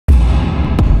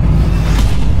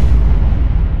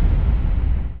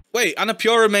Wait,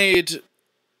 Annapurna made...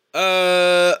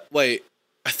 wait.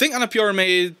 I think Annapurna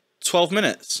made 12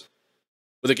 minutes.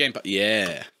 With a gamepad.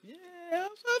 Yeah. Yeah,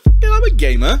 I'm a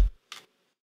gamer.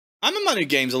 I'm a man who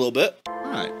games a little bit.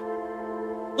 Alright.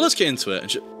 Well, let's get into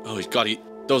it. Oh, God,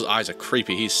 those eyes are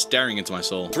creepy. He's staring into my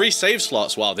soul. 3 save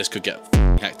slots. Wow, this could get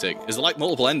hectic. Is there like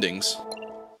multiple endings?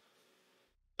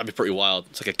 That'd be pretty wild.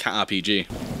 It's like a cat RPG.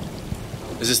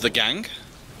 Is this the gang?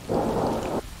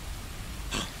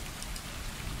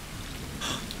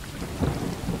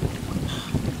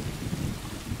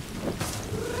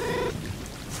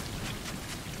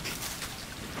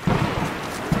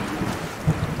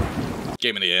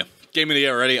 Game of the year. Game of the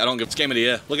year already. I don't give. It's game of the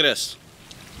year. Look at this.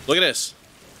 Look at this.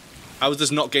 How is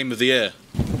this not game of the year?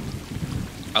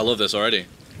 I love this already.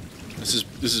 This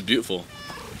is beautiful.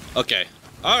 Okay.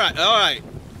 All right.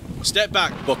 Step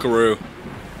back, buckaroo.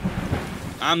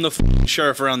 I'm the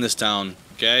sheriff around this town.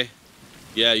 Okay.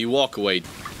 Yeah, you walk away.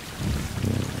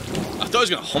 I thought I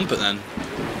was gonna hump it then.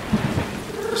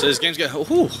 So this game's getting.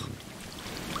 Ooh.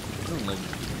 I'm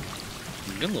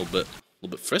getting a little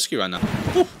bit frisky right now.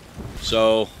 Ooh.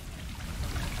 So,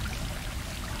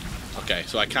 okay,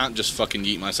 so I can't just fucking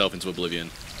yeet myself into oblivion.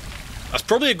 That's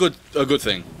probably a good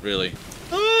thing, really.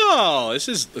 Oh, this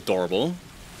is adorable.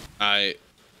 I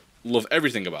love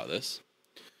everything about this.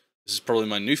 This is probably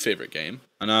my new favorite game,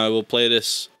 and I will play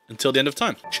this until the end of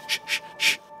time. Shh, shh, shh,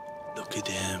 shh. Look at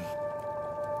him.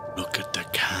 Look at the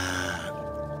cat.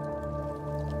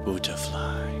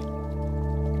 Butterfly.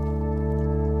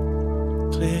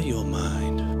 Clear your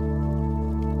mind.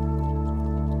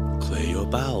 Clear your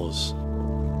bowels.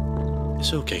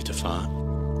 It's okay to fart.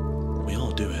 We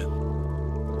all do it.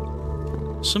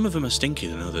 Some of them are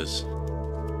stinkier than others.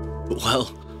 But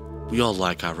well, we all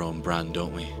like our own brand,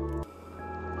 don't we?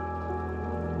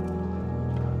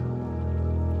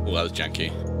 Oh, that was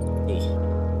janky. Oh.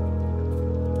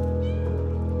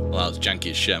 Well, that was janky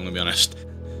as shit, I'm gonna be honest.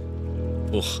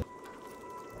 Oh.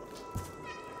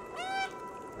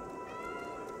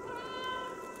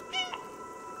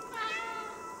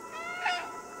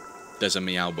 There's a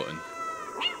meow button.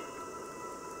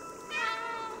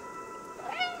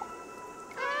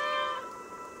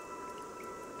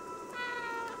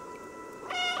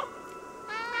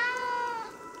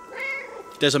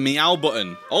 There's a meow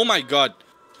button. Oh my god.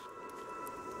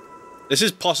 This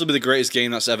is possibly the greatest game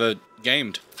that's ever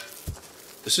gamed.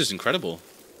 This is incredible.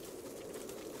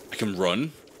 I can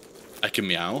run. I can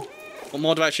meow. What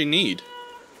more do I actually need?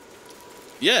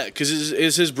 Yeah, because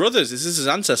it's his brothers. This is his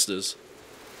ancestors.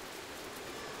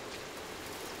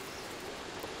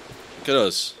 Look at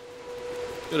us.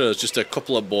 Look at us, just a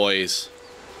couple of boys.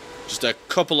 Just a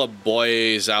couple of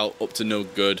boys out up to no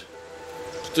good.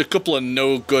 Just a couple of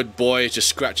no good boys just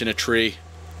scratching a tree.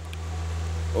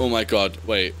 Oh my god,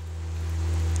 wait.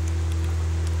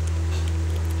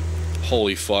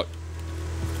 Holy fuck.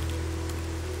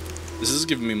 This is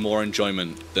giving me more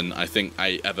enjoyment than I think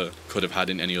I ever could have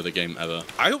had in any other game ever.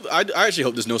 I actually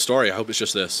hope there's no story. I hope it's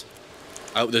just this.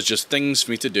 I hope there's just things for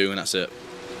me to do and that's it.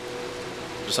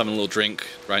 Just having a little drink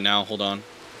right now. Hold on.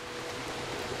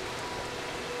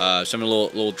 Just having a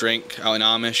little drink out in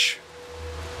Amish.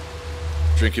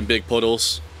 Drinking big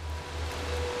puddles.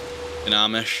 In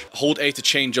Amish. Hold A to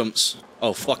chain jumps.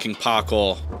 Oh, fucking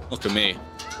parkour. Look at me.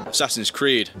 Assassin's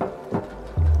Creed.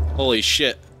 Holy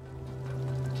shit.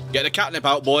 Get the catnip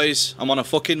out, boys. I'm on a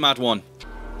fucking mad one.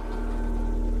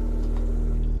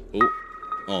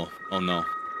 Oh. Oh no.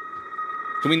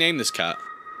 Can we name this cat?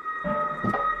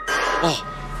 Oh.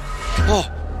 Oh,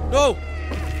 no!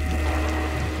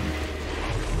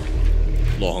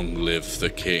 Long live the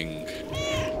king.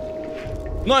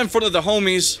 Not in front of the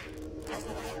homies.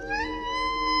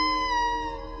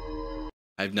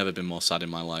 I've never been more sad in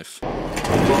my life.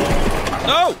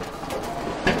 No!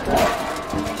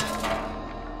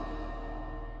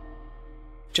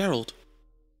 Gerald.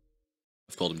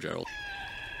 I've called him Gerald.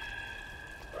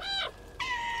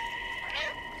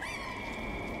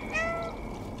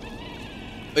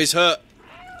 He's hurt.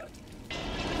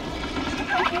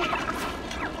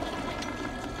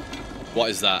 What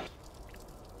is that?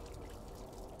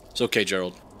 It's okay,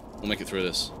 Gerald. We'll make it through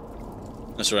this.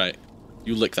 That's right.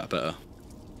 You lick that better.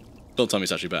 Don't tell me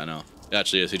it's actually better now. It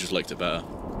actually is. He just licked it better.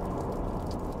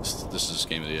 This is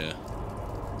game of the year.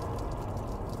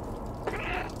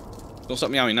 Don't stop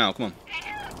meowing now. Come on.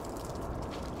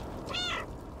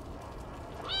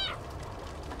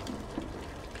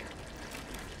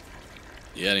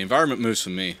 Yeah, the environment moves for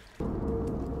me.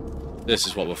 This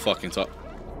is what we're fucking talking.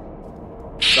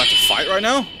 Do I have to fight right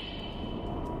now?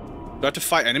 Do I have to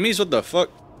fight enemies? What the fuck?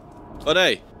 What are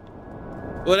they?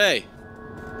 What are they?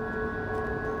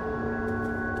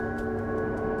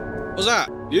 What's that?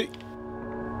 You?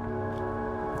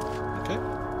 Okay.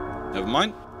 Never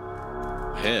mind.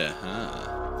 Here.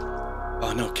 Ah.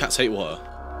 Oh no, cats hate water.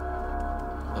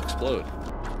 They'll explode.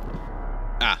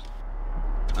 Ah.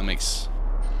 That makes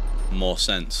more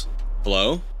sense.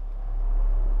 Hello?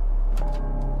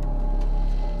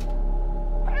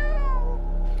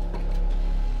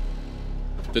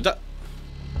 Did that?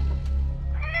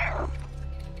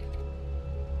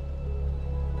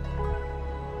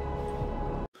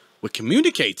 We're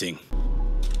communicating.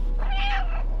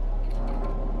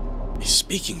 He's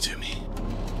speaking to me.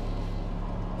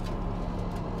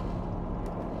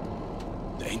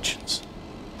 The ancients.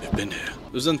 They've been here.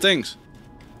 There's some things.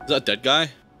 Is that a dead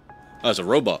guy? Oh, it's a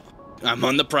robot. I'm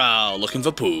on the prowl looking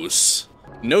for poos.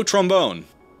 No trombone.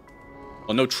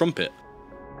 Or no trumpet.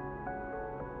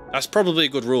 That's probably a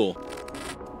good rule.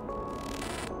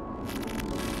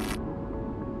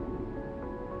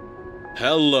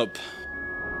 Hell up.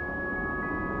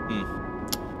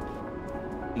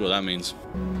 What that means.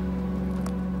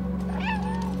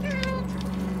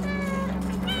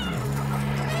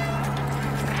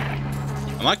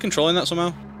 Am I controlling that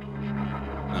somehow?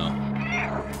 No.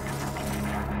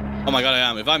 Oh my god, I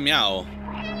am. If I meow,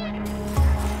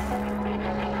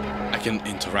 I can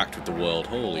interact with the world.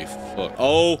 Holy fuck.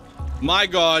 Oh my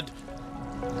god.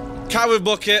 Cat with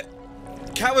bucket.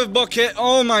 Cat with bucket.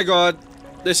 Oh my god.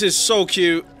 This is so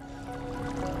cute.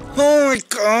 Oh my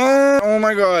god. Oh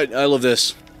my god. I love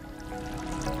this.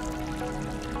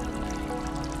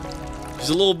 He's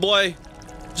a little boy.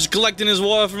 Just collecting his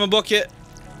water from a bucket.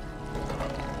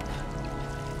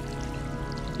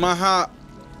 My heart.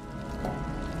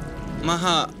 My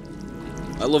heart.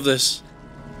 I love this.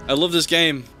 I love this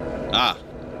game. Ah.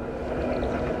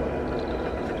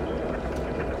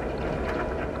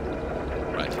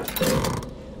 Right.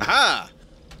 Aha!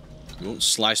 You won't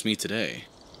slice me today.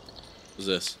 What's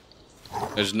this?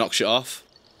 I just knock shit off?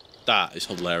 That is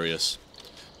hilarious.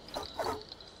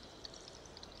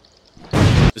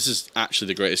 This is actually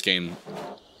the greatest game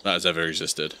that has ever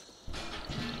existed.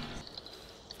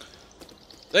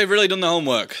 They've really done their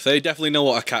homework. They definitely know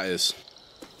what a cat is.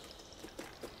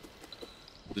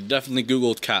 They definitely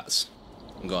googled cats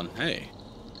and gone, hey,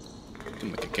 we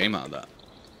can make a game out of that.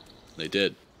 They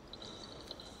did.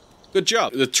 Good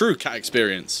job. The true cat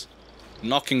experience.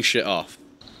 Knocking shit off.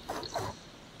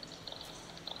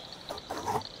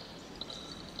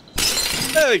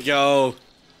 There we go.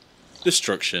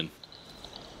 Destruction.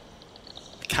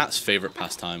 A cat's favorite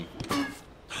pastime.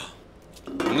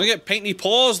 I'm gonna get painty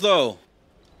paws though.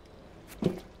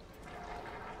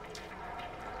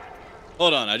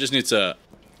 Hold on, I just need to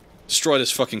destroy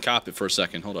this fucking carpet for a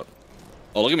second. Hold up.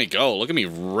 Oh, look at me go. Look at me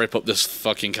rip up this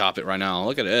fucking carpet right now.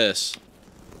 Look at this.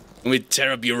 Let me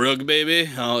tear up your rug, baby.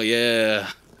 Oh,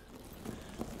 yeah.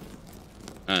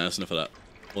 Alright, that's enough of that.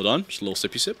 Hold on. Just a little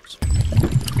sippy sips.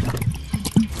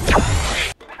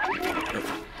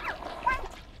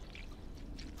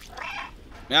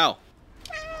 Meow.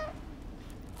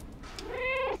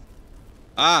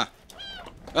 Ah.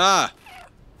 Ah.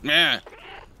 Yeah.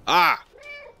 Ah.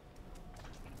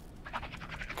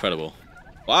 Incredible.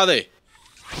 What are they?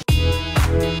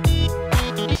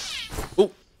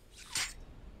 Oh.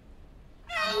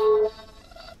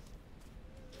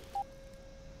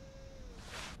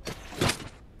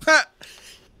 Ha!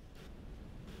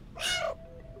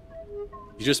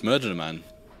 You just murdered a man.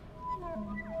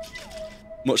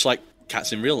 Much like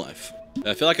cats in real life.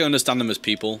 I feel like I understand them as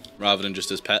people rather than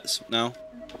just as pets now.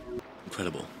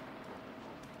 Incredible.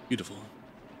 Beautiful.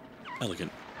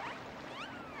 Elegant.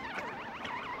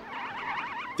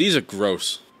 These are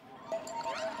gross.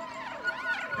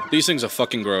 These things are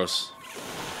fucking gross.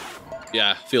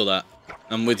 Yeah, feel that.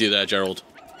 I'm with you there, Gerald.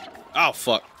 Oh,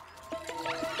 fuck.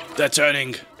 They're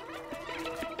turning.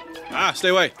 Ah, stay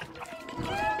away.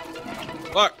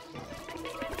 Fuck.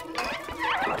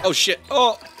 Oh, shit.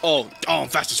 Oh, I'm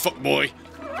fast as fuck, boy.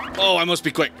 Oh, I must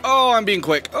be quick. Oh, I'm being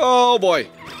quick. Oh, boy.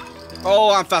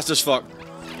 Oh, I'm fast as fuck.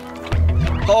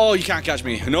 Oh, you can't catch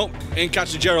me. Nope, ain't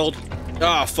catching Gerald.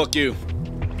 Ah, fuck you.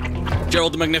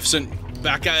 Gerald the Magnificent.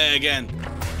 Back at it again.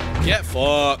 Get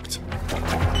fucked.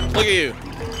 Look at you.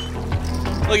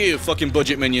 Look at you, fucking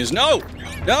budget minions. No!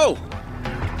 No!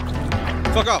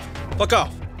 Fuck off. Fuck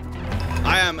off.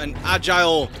 I am an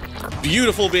agile,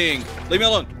 beautiful being. Leave me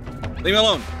alone. Leave me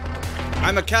alone.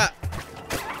 I'm a cat.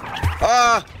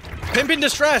 Ah! Pimp in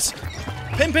distress!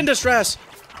 Pimp in distress!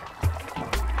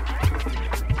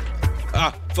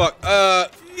 Ah, fuck.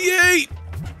 Yay!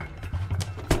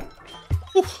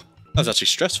 Whew. That was actually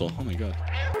stressful. Oh my god.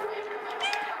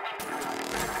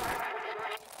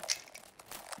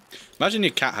 Imagine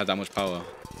your cat had that much power.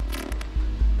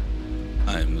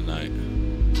 I am the night.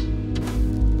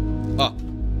 Oh,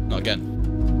 not again.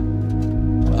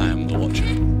 I am the Watcher.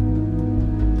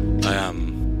 I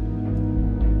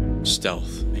am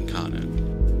stealth incarnate.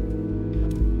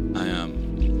 I am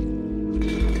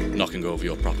knocking over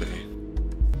your property.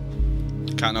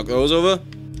 Can't knock those over.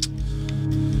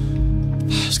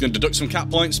 It's gonna deduct some cat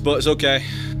points, but it's okay.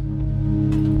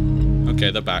 Okay,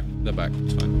 they're back. They're back.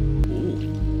 It's fine. Ooh.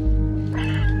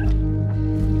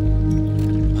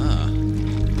 Ah.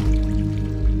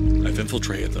 I've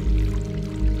infiltrated them.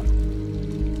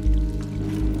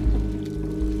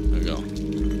 There we go.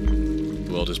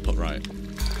 The world is put right.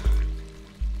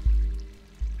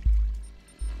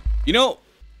 You know,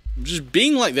 just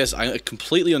being like this, I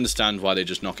completely understand why they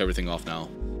just knock everything off now.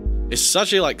 It's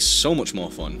actually like so much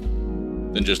more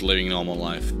fun than just living normal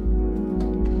life.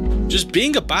 Just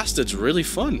being a bastard's really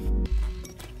fun.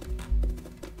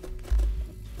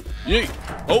 Yeet.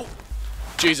 Oh,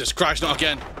 Jesus Christ, not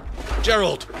again.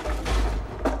 Gerald.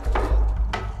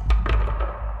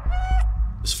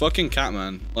 This fucking cat,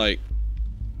 man. Like,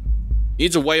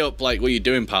 needs to weigh up, like, what you're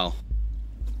doing, pal.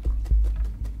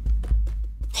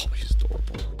 Oh, he's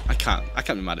adorable. I can't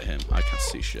be mad at him. I can't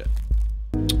see shit.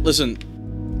 Listen,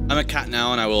 I'm a cat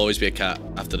now, and I will always be a cat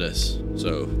after this.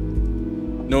 So,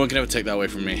 no one can ever take that away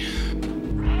from me.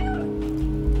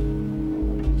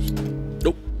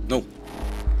 Nope, no.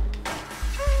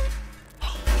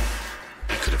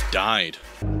 I could have died.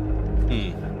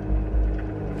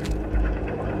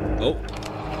 Oh.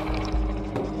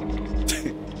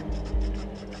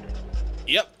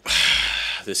 Yep.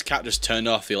 This cat just turned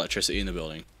off the electricity in the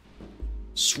building.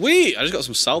 Sweet! I just got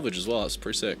some salvage as well. That's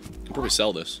pretty sick. I can probably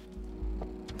sell this.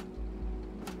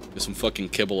 Get some fucking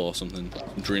kibble or something.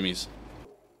 Some dreamies.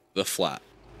 The flat.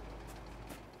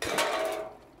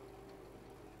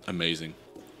 Amazing.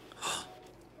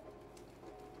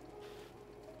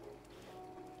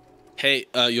 Hey,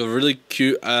 you're really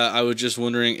cute. I was just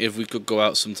wondering if we could go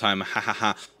out sometime. Ha ha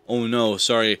ha. Oh no,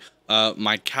 sorry.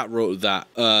 My cat wrote that.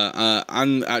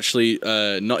 I'm actually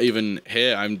not even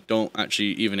here. I don't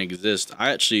actually even exist.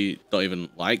 I actually don't even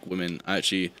like women. I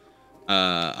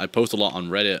post a lot on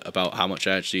Reddit about how much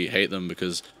I actually hate them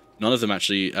because none of them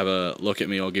actually ever look at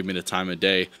me or give me the time of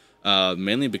day.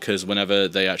 Mainly because whenever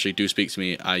they actually do speak to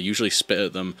me, I usually spit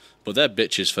at them. But they're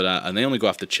bitches for that, and they only go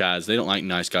after chads. They don't like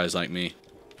nice guys like me.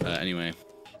 Anyway.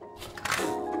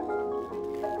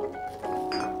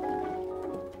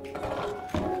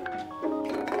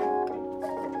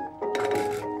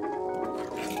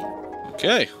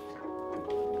 Okay.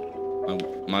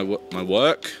 My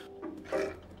work.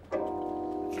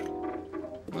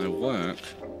 My work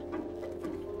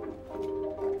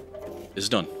is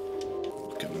done.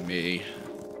 Look at me.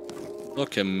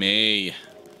 Look at me.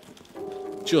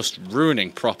 Just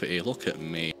ruining property. Look at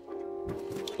me.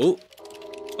 Oh.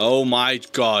 Oh my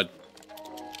god.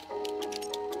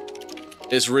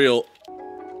 It's real.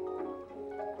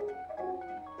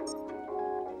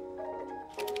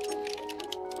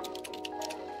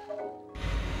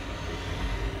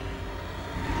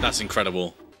 That's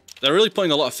incredible. They're really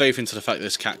putting a lot of faith into the fact that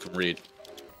this cat can read.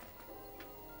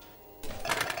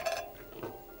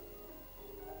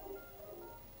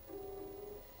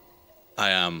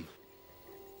 I am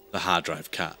the hard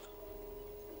drive cat.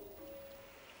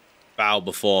 Bow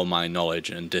before my knowledge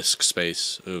and disk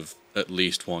space of at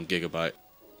least 1 gigabyte.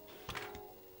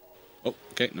 Oh,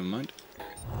 okay, never mind.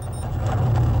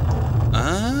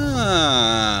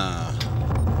 Ah.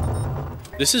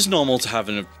 This is normal to have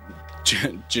in a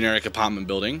generic apartment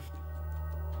building.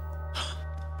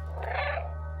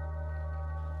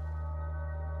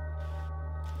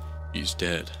 He's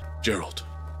dead. Gerald.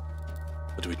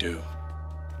 What do we do?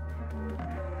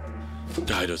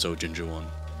 Guide us, oh ginger one.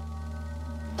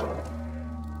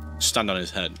 Stand on his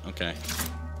head. Okay.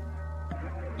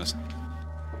 That's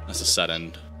a sad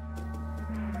end.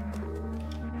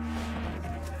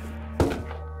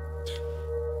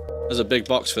 There's a big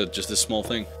box for just this small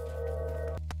thing.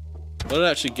 What did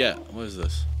I actually get? What is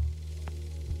this?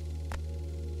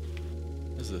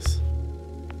 What is this?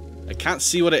 I can't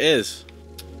see what it is.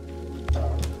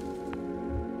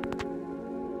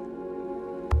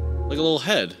 Like a little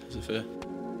head. Is it for...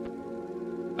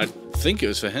 I think it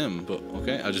was for him, but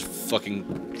okay. I just fucking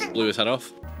blew his head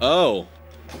off. Oh.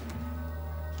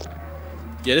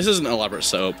 Yeah, this is an elaborate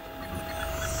setup.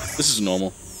 This is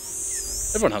normal.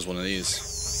 Everyone has one of these.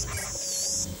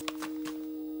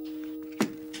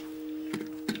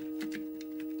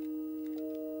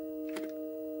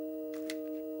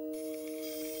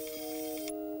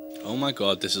 Oh my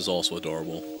god, this is also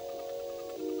adorable.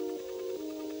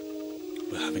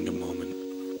 We're having a moment.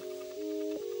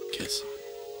 Kiss.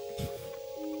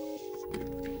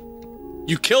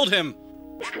 You killed him!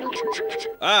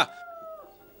 Ah!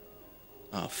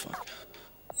 Oh, fuck.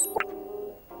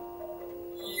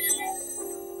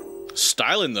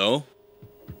 Styling, though.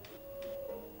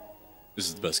 This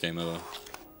is the best game ever.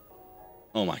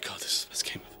 Oh my god, this is the best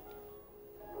game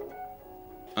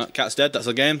ever. Cat's dead, that's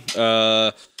the game.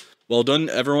 Well done,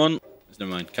 everyone.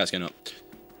 Never mind, cat's getting up.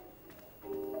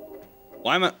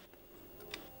 Why am I...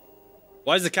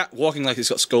 Why is the cat walking like it's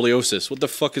got scoliosis? What the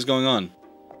fuck is going on?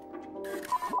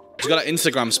 It's got an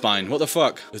Instagram spine. What the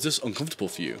fuck? Is this uncomfortable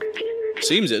for you?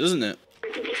 Seems it, doesn't it?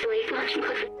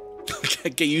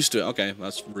 Get used to it. Okay,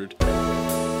 that's rude.